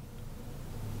pulls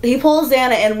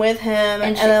Xana in with him,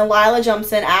 and then Lila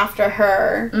jumps in after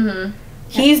her. Mm-hmm.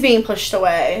 He's being pushed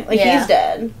away. Like, he's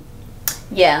dead.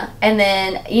 Yeah. And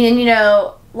then, you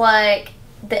know, like,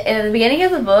 at the beginning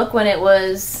of the book, when it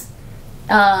was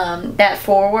that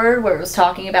foreword where it was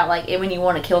talking about, like, when you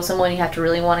want to kill someone, you have to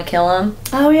really want to kill them.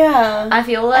 Oh, yeah. I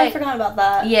feel like... I forgot about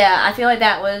that. Yeah, I feel like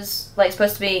that was, like,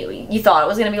 supposed to be... You thought it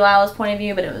was going to be Lila's point of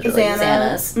view, but it was really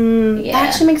Xana's. Yeah. That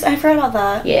actually makes... I forgot about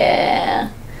that.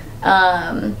 Yeah.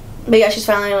 But yeah, she's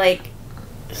finally, like,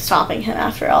 stopping him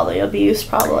after all the abuse,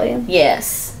 probably.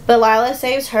 Yes. But Lila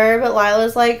saves her, but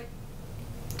Lila's, like...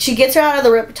 She gets her out of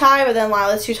the riptide, but then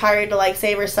Lila's too tired to, like,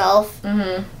 save herself.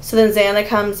 Mm-hmm. So then Xana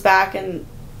comes back and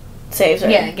saves her.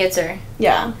 Yeah, gets her.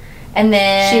 Yeah. And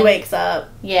then... she wakes up.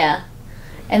 Yeah.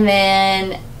 And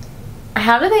then...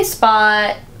 how do they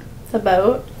spot... the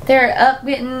boat? They're up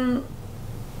getting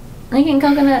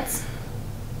coconuts.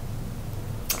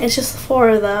 It's just the four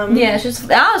of them. Yeah, it's just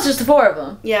the four of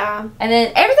them. Yeah. And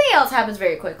then everything else happens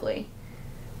very quickly.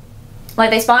 Like,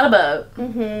 they spot a boat.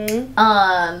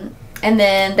 Mm-hmm. And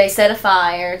then they set a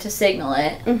fire to signal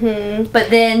it. Mm-hmm. But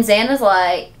then Xana's,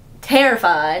 like,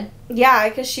 terrified. Yeah,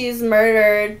 because she's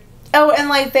murdered. Oh, and,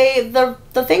 like,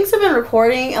 the things have been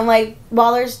recording, and, like,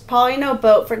 while there's probably no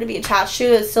boat for it to be attached to,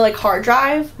 it's still, like, hard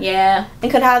drive. Yeah.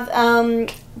 And could have,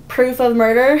 proof of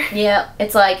murder. Yeah.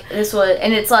 It's, like, this would...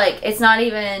 And it's, like, it's not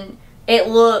even... It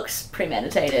looks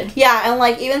premeditated. Yeah, and,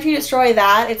 like, even if you destroy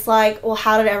that, it's like, well,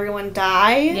 how did everyone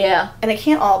die? Yeah. And it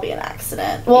can't all be an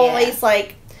accident. Well, yeah. At least,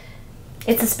 like...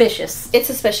 It's suspicious. It's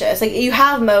suspicious. Like, you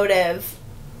have motive.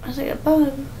 I was like, a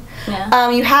bug.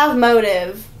 Yeah. You have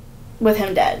motive with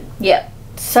him dead. Yep.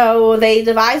 So they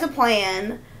devise a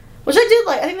plan, which I did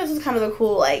like. I think this is kind of a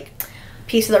cool, like,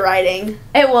 piece of the writing.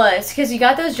 It was, because you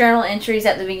got those journal entries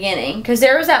at the beginning. Because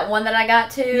there was that one that I got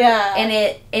to. Yeah.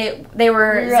 And they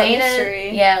were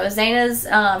Zayna. Yeah, it was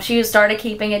Zayna's. She started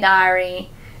keeping a diary.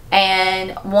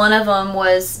 And one of them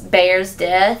was Bear's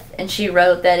death, and she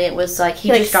wrote that it was like he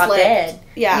just dropped dead.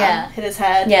 Yeah, hit his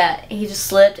head. Yeah, he just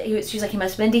slipped. She's like, he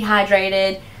must have been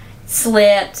dehydrated,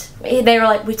 slipped. They were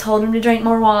like, we told him to drink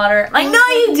more water. Like, no,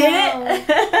 you didn't.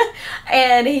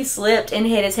 And he slipped and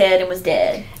hit his head and was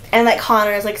dead. And like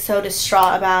Connor is like so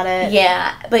distraught about it.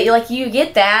 Yeah, but like you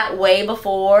get that way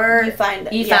before you find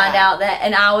out that,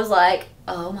 and I was like,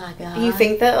 oh my god. You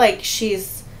think that like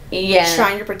she's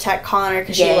trying to protect Connor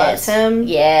because she loves him.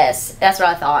 Yes, that's what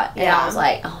I thought. And I was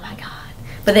like, oh my god.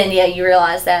 But then you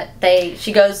realize that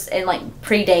she goes and like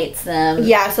predates them.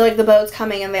 Yeah, so like the boat's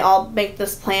coming and they all make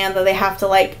this plan that they have to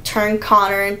like turn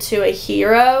Connor into a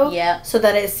hero. Yep. So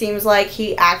that it seems like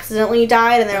he accidentally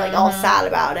died and they're like all sad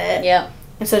about it. Yep.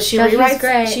 And so she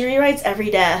rewrites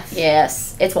every death.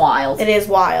 Yes, it's wild. It is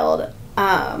wild.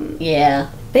 Yeah.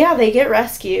 But yeah, they get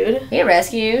rescued.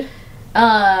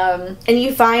 And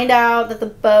you find out that the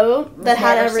boat that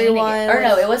had everyone... Or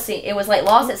no, it was like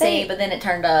lost at sea, but then it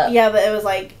turned up. Yeah, but it was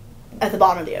like at the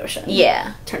bottom of the ocean.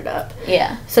 Yeah. Turned up.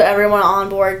 Yeah. So everyone on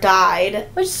board died.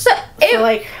 Which and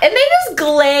they just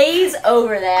glaze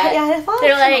over that. Yeah, I thought it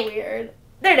was kind of weird.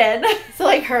 They're dead. So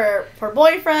like her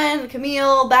boyfriend,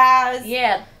 Camille, Baz.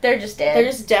 Yeah, they're just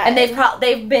dead. And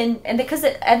they've been because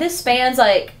this spans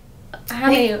like how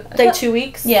many? Like 2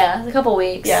 weeks. Yeah, a couple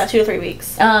weeks. Yeah, 2 to 3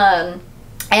 weeks. And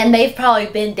they've probably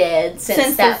been dead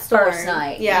since that first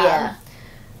night. Yeah.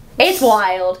 It's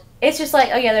wild. It's just like,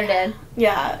 oh yeah, they're dead.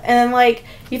 Yeah, and then like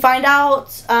you find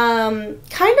out kind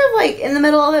of like in the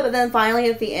middle of it, but then finally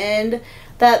at the end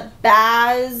that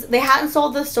Baz, they hadn't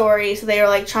sold the story, so they were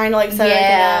like trying to like set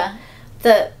everything up.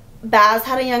 That Baz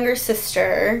had a younger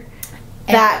sister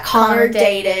that Connor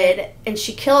dated, and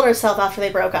she killed herself after they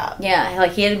broke up. Yeah,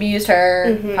 like he had abused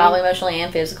her, probably emotionally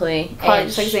and physically. Probably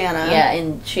just like Xana. Yeah,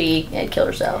 and she had killed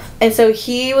herself. And so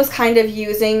he was kind of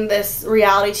using this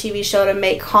reality TV show to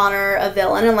make Connor a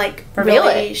villain and like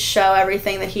really show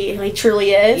everything that he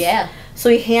truly is. Yeah.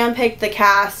 So he handpicked the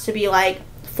cast to be like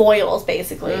foils,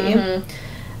 basically.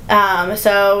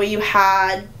 So you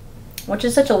had... Which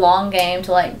is such a long game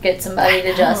to like get somebody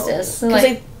to justice.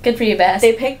 Like, good for you, Baz.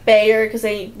 They picked Bayer because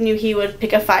they knew he would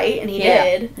pick a fight, and he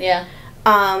did. Yeah.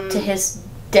 To his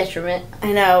detriment.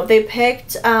 I know. They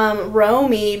picked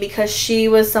Romy because she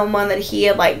was someone that he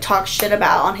had like talked shit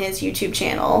about on his YouTube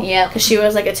channel. Yeah. Because she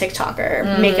was like a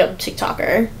TikToker, makeup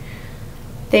TikToker.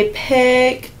 They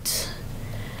picked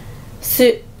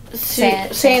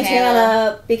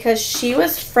Santana because she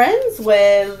was friends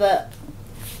with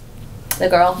the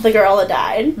girl that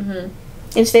died.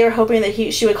 And so they were hoping that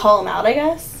she would call him out, I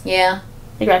guess. Yeah.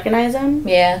 Like recognize him.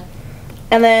 Yeah.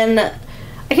 And then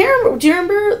I can't remember. Do you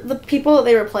remember the people that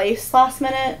they replaced last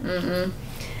minute?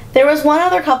 There was one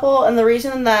other couple, and the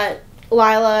reason that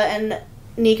Lila and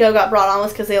Nico got brought on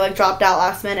was because they like dropped out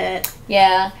last minute.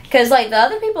 Yeah, because like the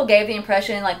other people gave the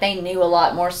impression like they knew a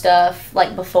lot more stuff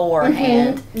like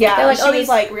beforehand. Yeah, like, she was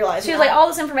like realizing. She was like, all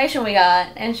this information we got,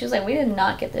 and she was like, we did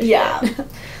not get this. Yeah. Shit.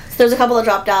 So there's a couple that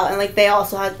dropped out, and like they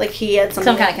also had like he had some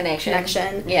kind of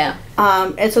connection. Yeah.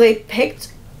 And so they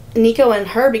picked Nico and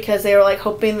her because they were like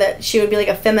hoping that she would be like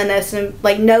a feminist and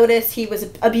like notice he was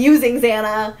abusing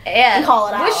Xana and call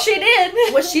it out.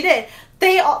 Which she did.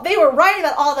 They were right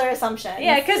about all their assumptions.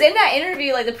 Yeah, because in that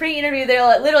interview, like the pre-interview, they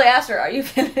like, literally asked her, "Are you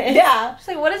feminist?" Yeah. She's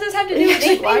like, "What does this have to do with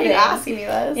anything? Why are you asking me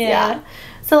this?" Yeah.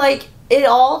 So like it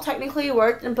all technically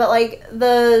worked, but like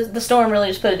the storm really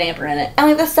just put a damper in it. And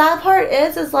like the sad part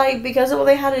is like because of what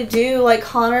they had to do, like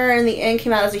Connor in the end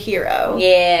came out as a hero.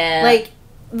 Yeah. Like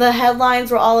the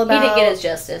headlines were all about. He didn't get his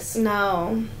justice.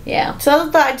 No. Yeah. So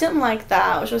I didn't like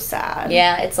that, which was sad.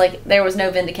 Yeah, it's like there was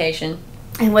no vindication.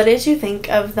 And what did you think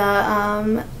of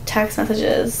the text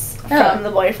messages from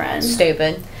the boyfriend?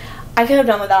 Stupid. I could have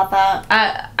done without that.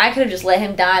 I could have just let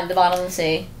him die at the bottom of the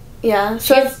sea. Yeah.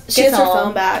 So she gets her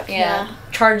phone back. Yeah.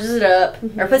 Charges it up.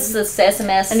 Or puts the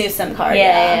SMS. A new SIM card.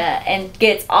 Yeah. And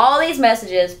gets all these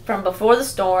messages from before the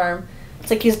storm. It's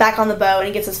like he's back on the boat and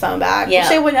he gets his phone back. Yeah. Which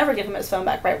they would never give him his phone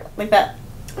back right like that.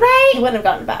 Right. He wouldn't have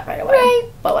gotten it back right away. Right.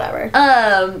 But whatever.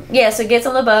 Yeah, so he gets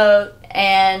on the boat,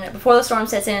 and before the storm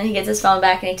sets in, he gets his phone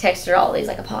back, and he texts her all these,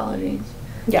 like, apologies.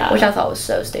 Yeah. Which I thought was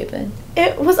so stupid.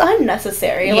 It was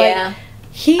unnecessary. Yeah.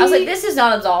 I was like, this does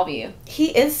not absolve you. He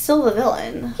is still the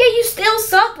villain. Yeah, you still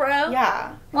suck, bro.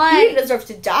 Yeah. Like, he didn't deserve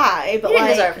to die, but he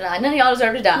didn't deserve to die. None of y'all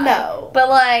deserve to die. No. But,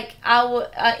 like, I would,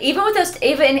 even with those,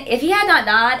 even if he had not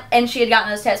died and she had gotten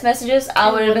those text messages,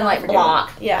 I would have been like,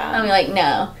 block. Yeah. I mean, like,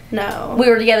 no. No. We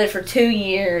were together for 2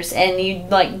 years, and you,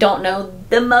 like, don't know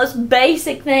the most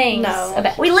basic things. No.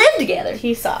 About, we lived together.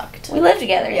 He sucked. We lived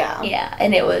together. Yeah. Yeah,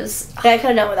 and it was... Yeah, I could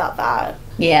have done without that.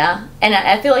 Yeah, and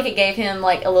I feel like it gave him,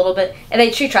 like, a little bit...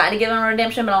 And she tried to give him a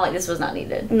redemption, but I'm like, this was not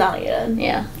needed. Not needed.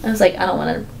 Yeah. I was like, I don't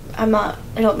want to... I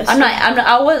don't miss I'm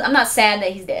not sad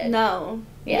that he's dead. No.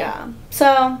 Yeah. So...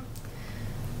 and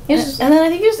then I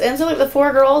think it just ends with, like, the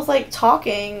 4 girls, like,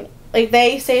 talking. Like,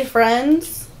 they stayed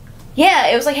friends. Yeah,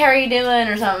 it was like, how are you doing,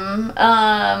 or something.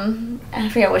 I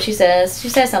forget what she says. She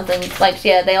says something, like,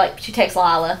 yeah, she texts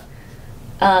Lila.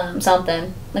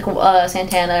 Something. Like,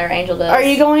 Santana or Angel does. Are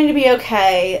you going to be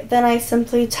okay? Then I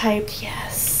simply typed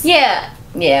yes. Yeah.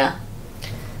 Yeah.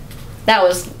 That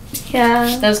was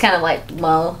kind of like,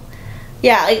 well...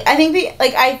 Yeah,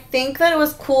 like, I think that it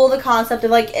was cool, the concept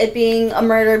of, like, it being a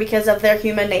murder because of their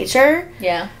human nature.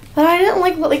 Yeah. But I didn't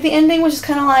like the ending was just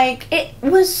kind of like... It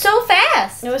was so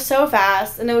fast. It was so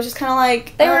fast, and it was just kind of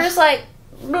like... They were just like...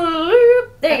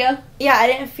 There you go. Yeah, I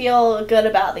didn't feel good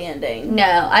about the ending.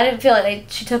 No, I didn't feel like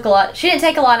she didn't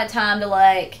take a lot of time to,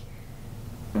 like,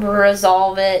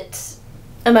 resolve it.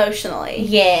 Emotionally.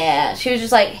 Yeah. She was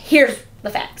just like, here's the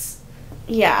facts.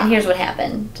 Yeah. And here's what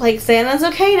happened. Like, Santa's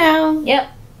okay now. Yep.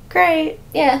 Great.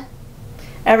 Yeah.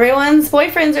 Everyone's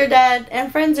boyfriends are dead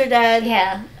and friends are dead.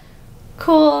 Yeah.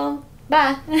 Cool.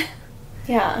 Bye.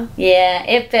 Yeah. Yeah,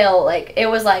 it felt like, it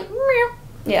was like, meow.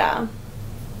 Yeah.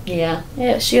 Yeah.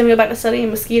 Is she gonna go back to studying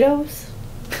mosquitoes?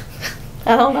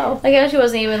 I don't know. I guess she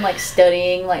wasn't even, like,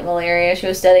 studying, like, malaria. She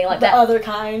was studying, like, the other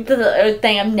kind. The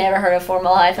thing I've never heard of for my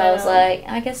life. I was like,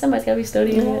 I guess somebody's gotta be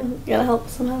studying it. You gotta help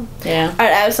somehow. Yeah.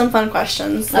 Alright, I have some fun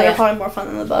questions. They're probably more fun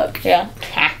than the book. Yeah.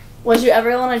 Was you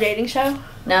ever on a dating show?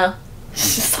 No.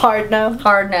 It's just hard no.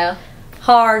 Hard no.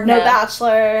 Hard no. No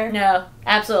Bachelor. No.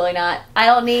 Absolutely not. I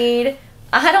don't need,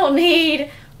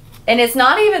 and it's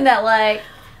not even that, like,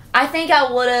 I think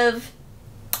I would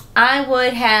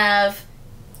have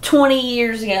 20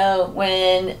 years ago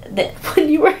when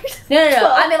you were... No.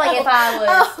 I mean, like, if I was...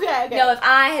 Oh, okay. No, if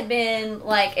I had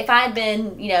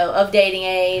been, you know, of dating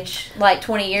age, like,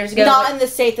 20 years ago. Not in the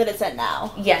state that it's in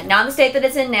now. Yeah, not in the state that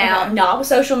it's in now. Okay. Not with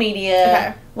social media.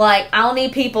 Okay. Like, I don't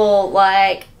need people,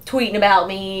 like, tweeting about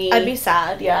me. I'd be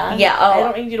sad, yeah. Yeah, I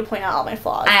don't need you to point out all my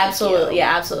flaws. Absolutely,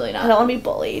 yeah, absolutely not. I don't want to be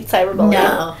bullied, cyberbullied.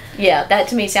 No. Yeah, that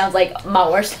to me sounds like my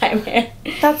worst nightmare.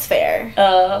 That's fair.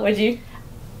 Would you?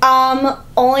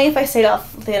 Only if I stayed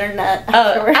off the internet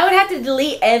afterwards. I would have to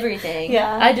delete everything.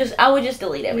 Yeah. I would just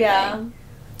delete everything. Yeah.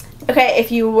 Okay,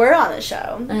 if you were on the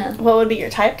show, what would be your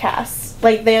typecast?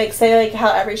 Like, they, like, say, like,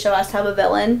 how every show has to have a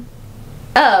villain.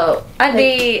 Oh, I'd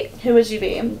be... Who would you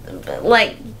be?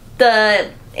 Like, the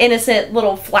innocent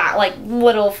little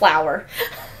flower.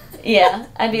 Yeah.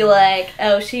 I'd be like,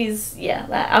 oh, she's... Yeah.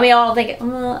 I mean, I don't think...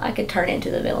 I could turn into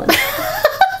the villain.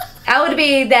 I would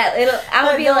be that. I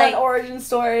would be like origin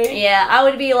story. Yeah, I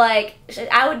would be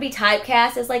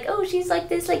typecast as like, oh, she's like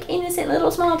this like innocent little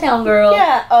small town girl.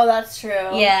 Yeah. Oh, that's true.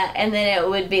 Yeah, and then it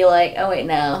would be like, oh wait,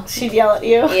 no. She'd yell at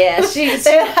you. Yeah, she's.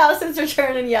 They would have Spencer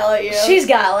turn and yell at you. She's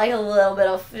got like a little bit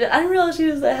of. I didn't realize she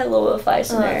had a little bit of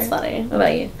feist in there. That's funny. What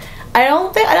about you? I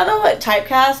don't know what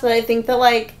typecast, but I think that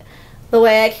like the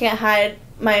way I can't hide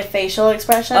my facial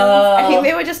expressions, I think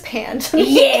they would just pan to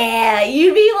me. Yeah,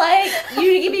 you'd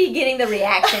be getting the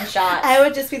reaction shots. I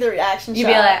would just be the reaction shot. You'd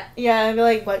be like, yeah, I'd be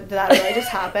like, what, did that really just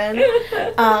happen?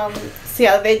 So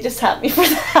yeah, they'd just have me for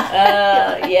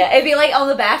that. Yeah, it'd be like on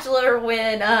The Bachelor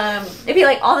when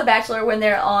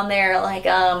they're on their like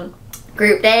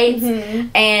group dates,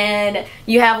 and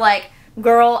you have like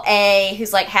girl A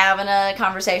who's like having a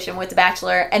conversation with the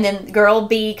Bachelor, and then girl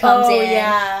B comes in,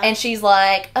 and she's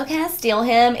like, oh, can I steal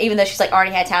him? Even though she's like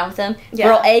already had time with him. Yeah.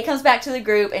 Girl A comes back to the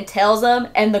group and tells them,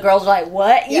 and the girls are like,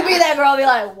 what? You be that girl, be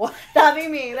like, what? That'd be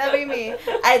me.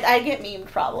 I'd get memed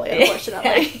probably,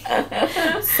 unfortunately.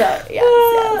 So yeah,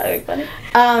 that'd be funny.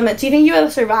 Do you think you would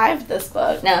have survived this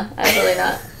book? No, absolutely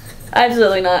not.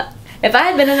 Absolutely not. If I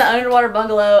had been in an underwater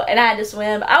bungalow and I had to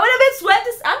swim, I would have been swept.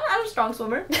 I'm a strong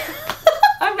swimmer.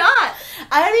 I'm not.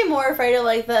 I'd be more afraid of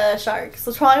like the sharks.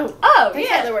 So probably. Oh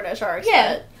yeah, there were no sharks.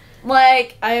 Yeah, but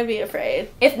like I would be afraid.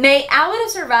 I would have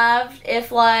survived if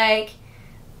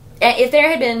there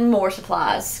had been more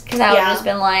supplies, because I would have just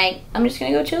been like, I'm just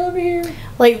gonna go chill over here.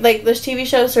 Like this TV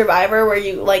show Survivor, where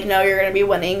you like know you're gonna be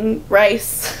winning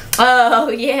rice. Oh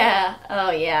yeah.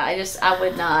 I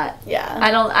would not. Yeah.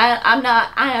 I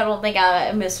don't think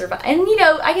I miss survive. And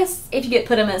I guess if you get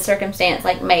put in a circumstance,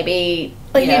 like maybe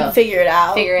you figure it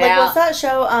out. Like what's that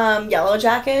show? Yellow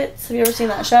Jackets. Have you ever seen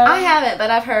that show? I haven't, but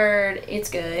I've heard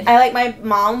it's good. My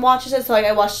mom watches it, so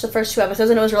I watched the first 2 episodes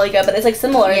and it was really good. But it's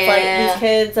similar. Yeah. It's these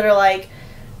kids that are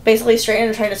basically stranded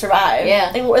and trying to survive.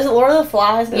 Yeah. Is it Lord of the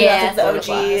Flies? Yeah. The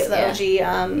OG.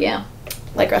 Yeah.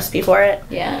 Recipe for it.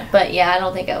 Yeah. But I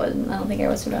don't think I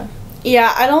would survive.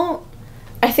 Yeah,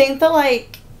 I think that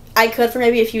I could for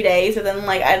maybe a few days, but then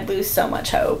I'd lose so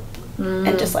much hope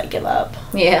and just give up.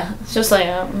 Yeah, it's just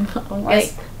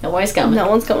nobody's coming. No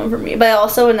one's coming for me. But I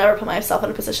also would never put myself in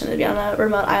a position to be on a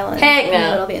remote island. Heck no. In the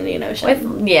middle of the Indian Ocean.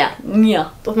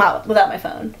 Without my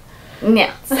phone.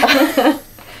 Yeah. So.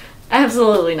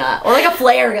 Absolutely not. Or a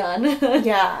flare gun.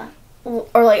 Yeah. Or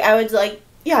I would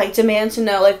demand to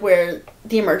know where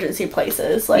the emergency place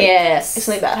is. Yes. If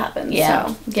something bad happens. Yeah.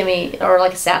 So. Give me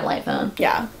a satellite phone.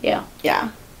 Yeah. Yeah.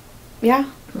 Yeah. Yeah.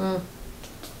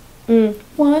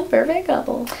 One perfect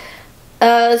couple.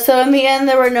 So in the end,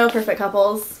 there were no perfect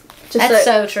couples. That's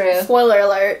so true. Spoiler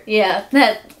alert. Yeah.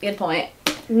 Good point.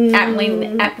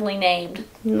 Aptly named.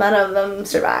 None of them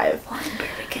survive. One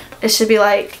perfect couple. It should be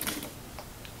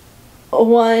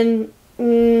one.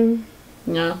 No.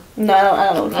 No,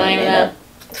 I don't know.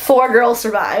 4 girls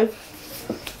survive.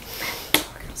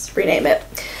 Rename it.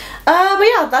 But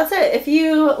yeah, that's it. If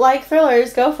you like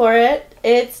thrillers, go for it.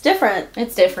 It's different.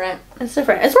 It's different. It's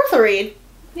worth a read.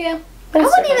 Yeah. I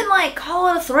wouldn't even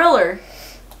call it a thriller.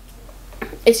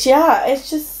 It's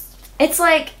just. It's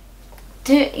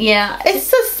It's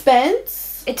suspense.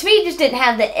 To me, it just didn't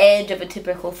have the edge of a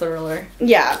typical thriller.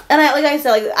 Yeah, and I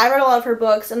said, I read a lot of her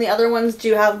books, and the other ones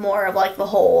do have more of the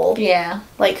whole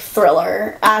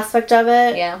thriller aspect of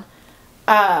it. Yeah.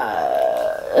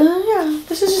 Yeah,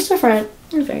 this is just different.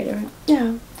 It's very different.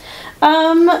 Yeah. Who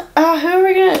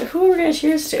are we gonna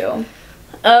cheers to?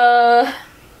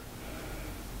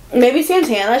 Maybe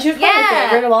Santana. She was probably my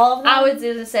favorite of all of them. I was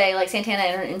gonna say Santana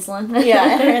and her insulin.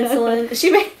 Yeah, and her insulin.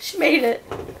 She made it.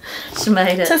 She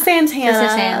made it. To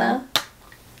Santana.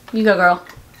 You go, girl.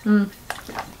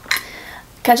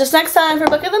 Catch us next time for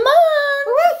Book of the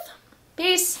Month.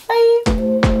 Peace. Bye.